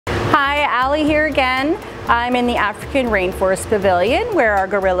Hi, Ali here again. I'm in the African Rainforest Pavilion where our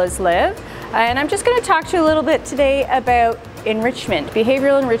gorillas live, and I'm just going to talk to you a little bit today about enrichment,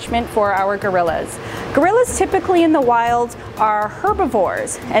 behavioral enrichment for our gorillas. Gorillas typically in the wild are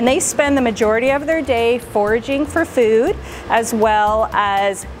herbivores, and they spend the majority of their day foraging for food as well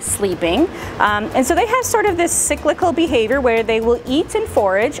as sleeping. And so they have sort of this cyclical behavior where they will eat and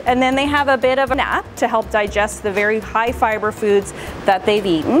forage, and then they have a bit of a nap to help digest the very high fiber foods that they've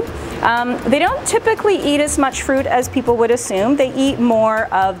eaten. They don't typically eat as much fruit as people would assume. They eat more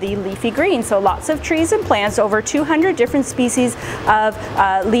of the leafy greens, so lots of trees and plants, over 200 different species of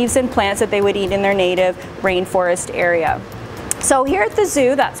leaves and plants that they would eat in their native rainforest area. So here at the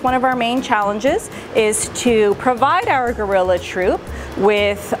zoo, that's one of our main challenges, is to provide our gorilla troop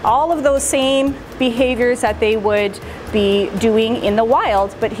with all of those same behaviors that they would be doing in the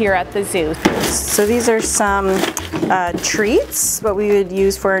wild, but here at the zoo. So these are some treats, what we would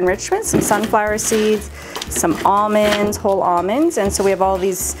use for enrichment, some sunflower seeds, some almonds, whole almonds, and so we have all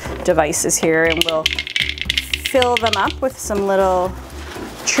these devices here, and we'll fill them up with some little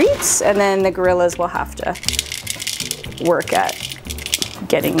treats, and then the gorillas will have to work at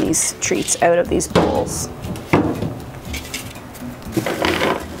getting these treats out of these bowls.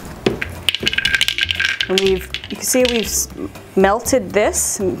 And you can see we've melted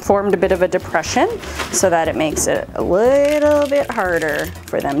this and formed a bit of a depression so that it makes it a little bit harder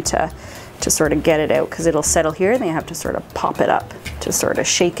for them to sort of get it out, because it'll settle here and they have to sort of pop it up to sort of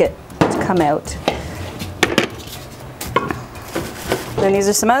shake it to come out. And these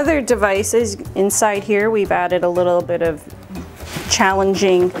are some other devices. Inside here we've added a little bit of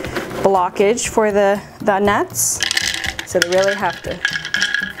challenging blockage for the nuts, so they really have to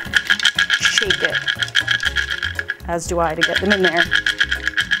shake it, as do I, to get them in there.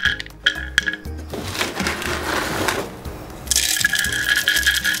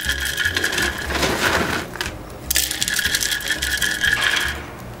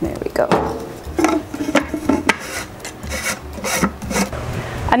 There we go.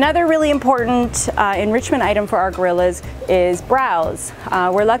 Another really important enrichment item for our gorillas is browse.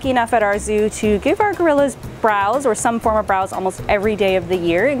 We're lucky enough at our zoo to give our gorillas browse, or some form of browse, almost every day of the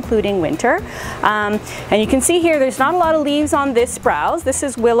year, including winter. And you can see here there's not a lot of leaves on this browse. This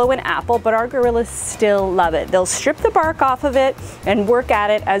is willow and apple, but our gorillas still love it. They'll strip the bark off of it and work at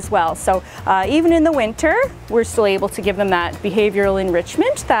it as well. So even in the winter, we're still able to give them that behavioral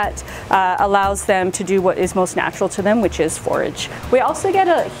enrichment that allows them to do what is most natural to them, which is forage. We also get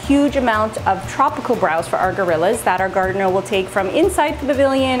a huge amount of tropical browse for our gorillas that our gardener will take from inside the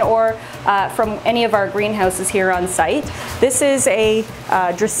pavilion or from any of our greenhouses here on site. This is a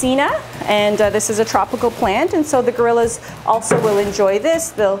Dracaena, and this is a tropical plant, and so the gorillas also will enjoy this.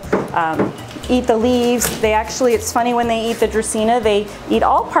 They'll eat the leaves. They actually, it's funny, when they eat the Dracaena, they eat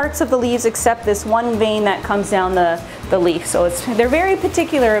all parts of the leaves except this one vein that comes down the leaf. So they're very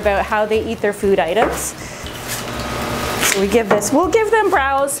particular about how they eat their food items. So we'll give them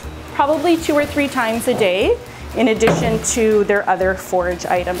browse probably 2 or 3 times a day, in addition to their other forage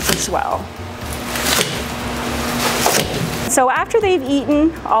items as well. So after they've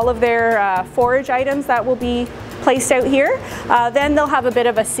eaten all of their forage items that will be placed out here, then they'll have a bit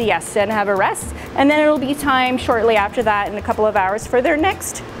of a siesta and have a rest, and then it'll be time shortly after that, in a couple of hours, for their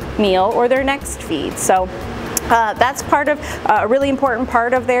next meal or their next feed. So that's part of a really important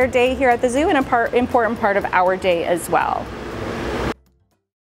part of their day here at the zoo, and an important part of our day as well.